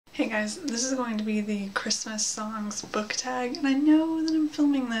Hey guys, this is going to be the Christmas songs book tag, and I know that I'm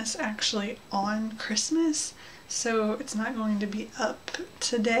filming this actually on Christmas, so it's not going to be up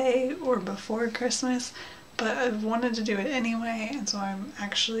today or before Christmas, but I wanted to do it anyway, and so I'm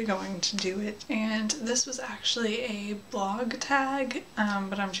actually going to do it. And this was actually a blog tag,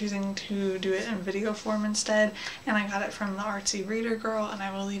 but I'm choosing to do it in video form instead, and I got it from the Artsy Reader Girl, and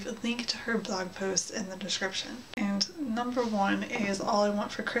I will leave a link to her blog post in the description. And number one is All I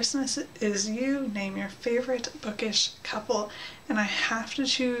Want for Christmas Is You. Name your favorite bookish couple. And I have to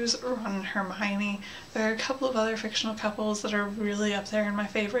choose Ron and Hermione. There are a couple of other fictional couples that are really up there in my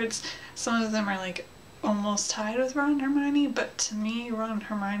favorites. Some of them are like almost tied with Ron and Hermione, but to me Ron and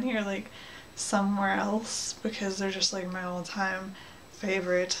Hermione are like somewhere else because they're just like my all-time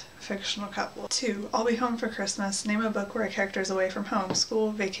favorite fictional couple. 2. I'll Be Home for Christmas. Name a book where a character is away from home,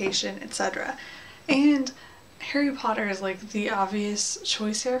 school, vacation, etc. And Harry Potter is like the obvious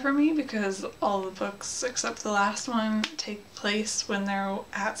choice here for me because all the books except the last one take place when they're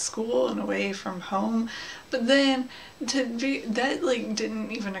at school and away from home. But then that like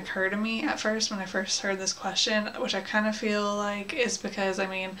didn't even occur to me at first when I first heard this question, which I kind of feel like is because I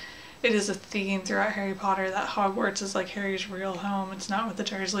mean it is a theme throughout Harry Potter that Hogwarts is like Harry's real home. It's not with the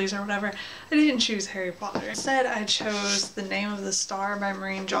Dursleys or whatever. I didn't choose Harry Potter. Instead, I chose The Name of the Star by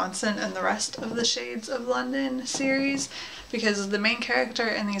Maureen Johnson and the rest of the Shades of London series because the main character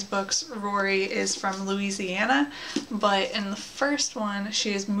in these books, Rory, is from Louisiana, but in the first one,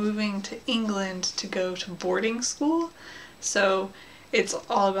 she is moving to England to go to boarding school. So it's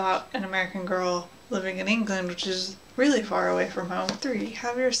all about an American girl living in England, which is really far away from home. 3.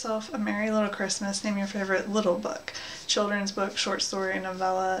 Have yourself a merry little Christmas. Name your favorite little book. Children's book, short story,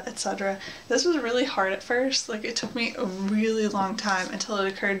 novella, etc. This was really hard at first. Like, it took me a really long time until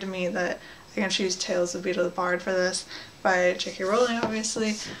it occurred to me that I can choose Tales of Beedle the Bard for this by J.K. Rowling,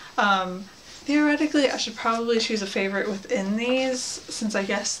 obviously. Theoretically, I should probably choose a favorite within these since I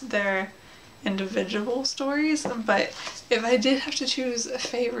guess they're individual stories, but if I did have to choose a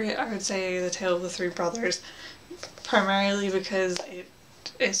favorite, I would say The Tale of the Three Brothers, primarily because it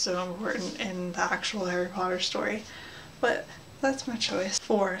is so important in the actual Harry Potter story. But that's my choice.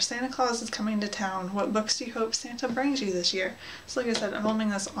 4. Santa Claus is coming to town. What books do you hope Santa brings you this year? So like I said, I'm filming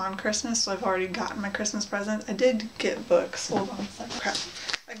this on Christmas, so I've already gotten my Christmas presents. I did get books. Hold on a second. Crap.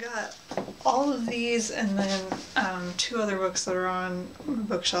 I got all of these and then 2 other books that are on my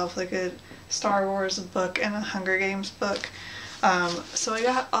bookshelf, like a Star Wars book and a Hunger Games book. So I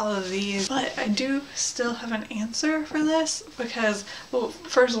got all of these, but I do still have an answer for this because, well,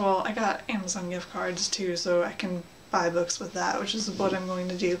 first of all, I got Amazon gift cards too, so I can buy books with that, which is what I'm going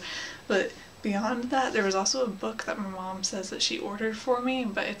to do. But beyond that, there was also a book that my mom says that she ordered for me,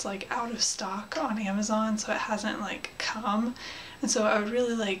 but it's like out of stock on Amazon, so it hasn't like come. And so I would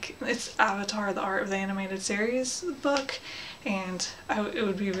really like, it's Avatar, the Art of the Animated Series book, and it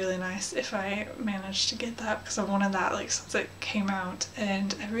would be really nice if I managed to get that because I wanted that like since it came out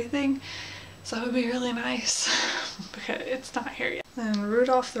and everything. So it would be really nice because it's not here yet. Then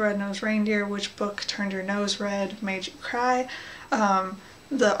Rudolph the Red-Nosed Reindeer. Which book turned your nose red, made you cry?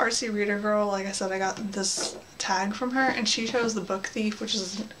 The Artsy Reader Girl, like I said, I got this tag from her and she chose The Book Thief, which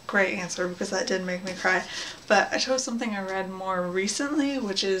is a great answer because that did make me cry. But I chose something I read more recently,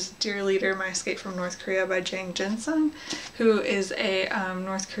 which is Dear Leader, My Escape from North Korea by Jang Jin-sung, who is a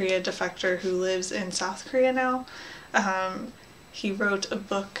North Korea defector who lives in South Korea now. He wrote a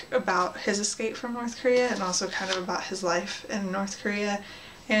book about his escape from North Korea and also kind of about his life in North Korea.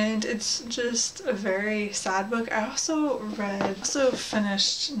 And it's just a very sad book. I also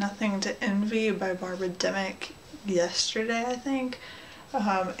finished Nothing to Envy by Barbara Demick yesterday, I think.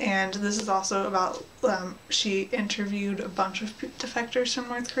 And this is also about, she interviewed a bunch of defectors from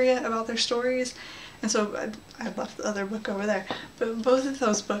North Korea about their stories. And so I left the other book over there. But both of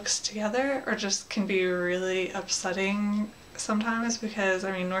those books together can be really upsetting sometimes because,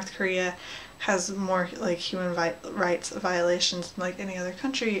 I mean, North Korea has more like human rights violations than like any other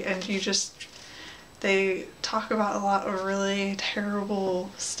country, and they talk about a lot of really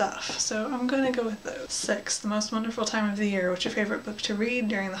terrible stuff. So I'm gonna go with those. 6. The most wonderful time of the year. What's your favorite book to read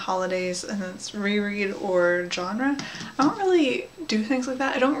during the holidays? And it's reread or genre. I don't really do things like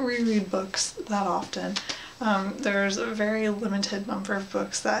that. I don't reread books that often. There's a very limited number of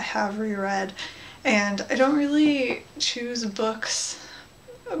books that I have reread, and I don't really choose books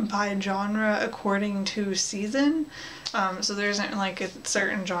by genre according to season. So there isn't like a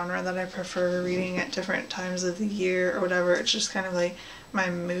certain genre that I prefer reading at different times of the year or whatever. It's just kind of like my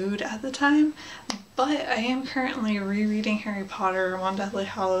mood at the time. But I am currently rereading Harry Potter One Deathly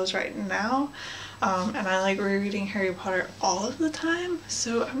Hallows right now. and I like rereading Harry Potter all of the time,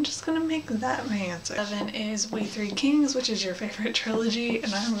 so I'm just gonna make that my answer. 7 is We Three Kings, which is your favorite trilogy,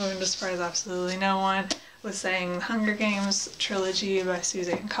 and I'm going to surprise absolutely no one with saying the Hunger Games trilogy by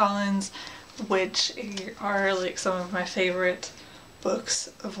Suzanne Collins, which are like some of my favorite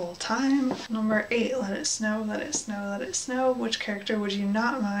books of all time. Number 8, Let It Snow, Let It Snow, Let It Snow. Which character would you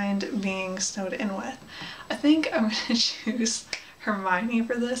not mind being snowed in with? I think I'm gonna choose Hermione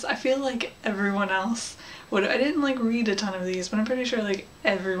for this. I feel like everyone else would. I didn't like read a ton of these, but I'm pretty sure like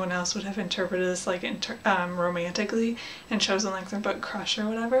everyone else would have interpreted this like romantically and chosen like their book crush or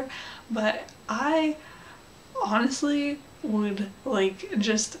whatever. But I honestly would like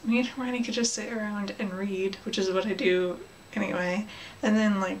just, me and Hermione could just sit around and read, which is what I do anyway, and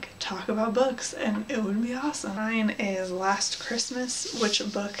then like talk about books, and it would be awesome. 9 is Last Christmas.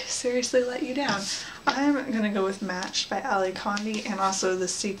 Which book seriously let you down? I'm gonna go with Matched by Ali Condi, and also the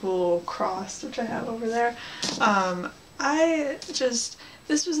sequel Crossed, which I have over there.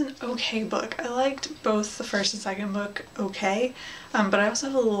 This was an okay book. I liked both the first and second book okay, but I also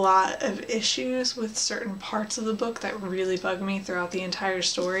have a lot of issues with certain parts of the book that really bug me throughout the entire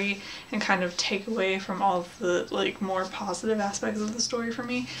story and kind of take away from all of the like more positive aspects of the story for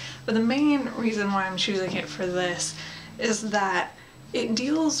me. But the main reason why I'm choosing it for this is that it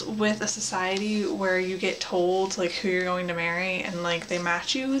deals with a society where you get told like who you're going to marry, and like they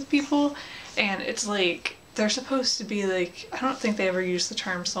match you with people, and it's like they're supposed to be like, I don't think they ever use the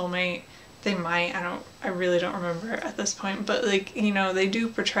term soulmate. They might, I really don't remember at this point, but like, you know, they do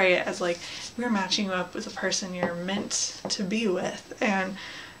portray it as like, we're matching you up with a person you're meant to be with, and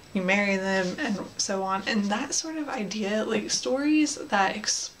you marry them and so on. And that sort of idea, like stories that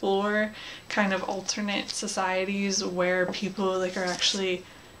explore kind of alternate societies where people like are actually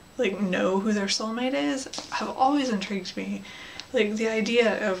like know who their soulmate is, have always intrigued me. Like the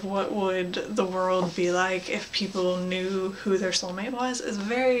idea of what would the world be like if people knew who their soulmate was is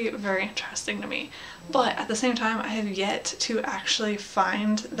very, very interesting to me. But at the same time, I have yet to actually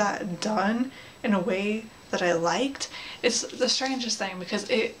find that done in a way that I liked. It's the strangest thing because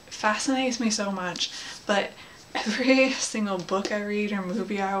it fascinates me so much, but every single book I read or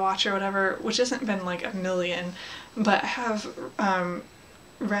movie I watch or whatever, which hasn't been like a million, but I have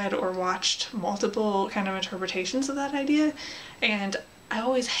read or watched multiple kind of interpretations of that idea, and I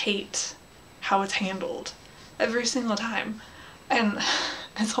always hate how it's handled every single time, and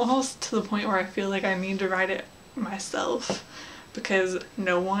it's almost to the point where I feel like I need to write it myself because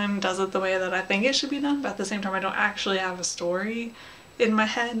no one does it the way that I think it should be done, but at the same time I don't actually have a story in my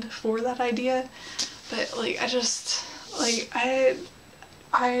head for that idea. But like I just like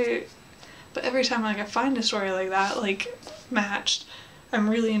but every time like I find a story like that, like Matched, I'm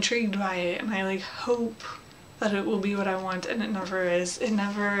really intrigued by it, and I like hope that it will be what I want, and it never is. It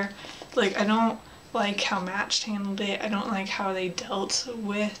never, like, I don't like how Matched handled it. I don't like how they dealt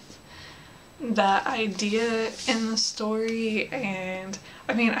with that idea in the story, and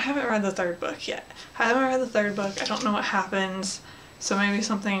I mean, I haven't read the third book yet. I haven't read the third book. I don't know what happens, so maybe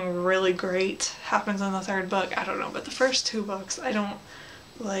something really great happens in the third book. I don't know, but the first 2 books, I don't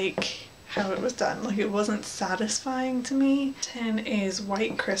like how it was done. Like, it wasn't satisfying to me. 10 is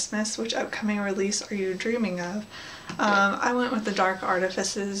White Christmas. Which upcoming release are you dreaming of? I went with the Dark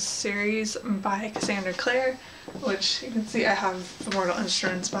Artifices series by Cassandra Clare, which you can see I have the Mortal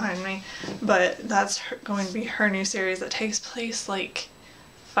Instruments behind me, but that's going to be her new series that takes place like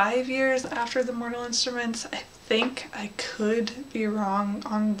 5 years after the Mortal Instruments. I think I could be wrong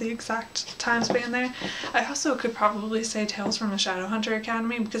on the exact time span there. I also could probably say Tales from the Shadowhunter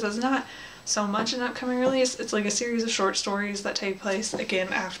Academy because it's not so much an upcoming release. It's like a series of short stories that take place again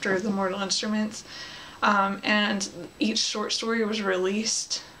after the Mortal Instruments, and each short story was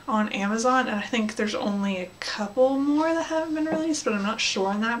released on Amazon, and I think there's only a couple more that haven't been released, but I'm not sure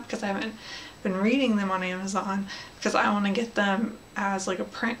on that because I haven't been reading them on Amazon because I want to get them as like a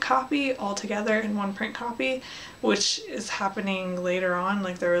print copy all together in one print copy, which is happening later on.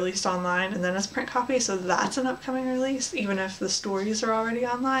 Like they're released online and then as print copy, so that's an upcoming release even if the stories are already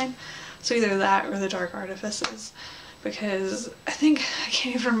online. So either that or the Dark Artifices, because I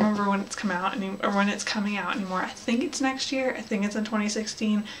can't even remember when it's come out or when it's coming out anymore. I think it's next year. I think it's in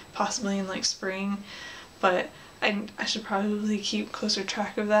 2016, possibly in like spring, but I should probably keep closer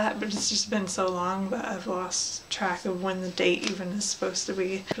track of that, but it's just been so long that I've lost track of when the date even is supposed to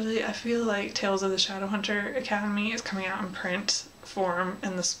be. Really, I feel like Tales of the Shadowhunter Academy is coming out in print form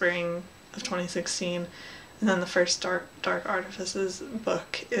in the spring of 2016, and then the first Dark Artifices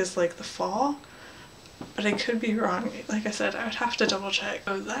book is like the fall but I could be wrong. Like I said, I would have to double check.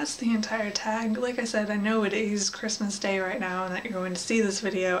 So that's the entire tag. Like I said, I know it is Christmas Day right now and that you're going to see this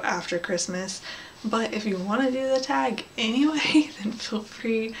video after Christmas, but if you want to do the tag anyway, then feel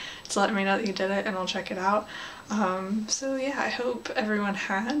free to let me know that you did it and I'll check it out. So yeah, I hope everyone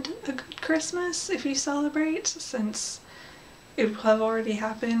had a good Christmas if you celebrate, since it will have already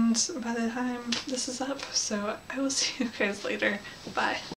happened by the time this is up. So I will see you guys later. Bye.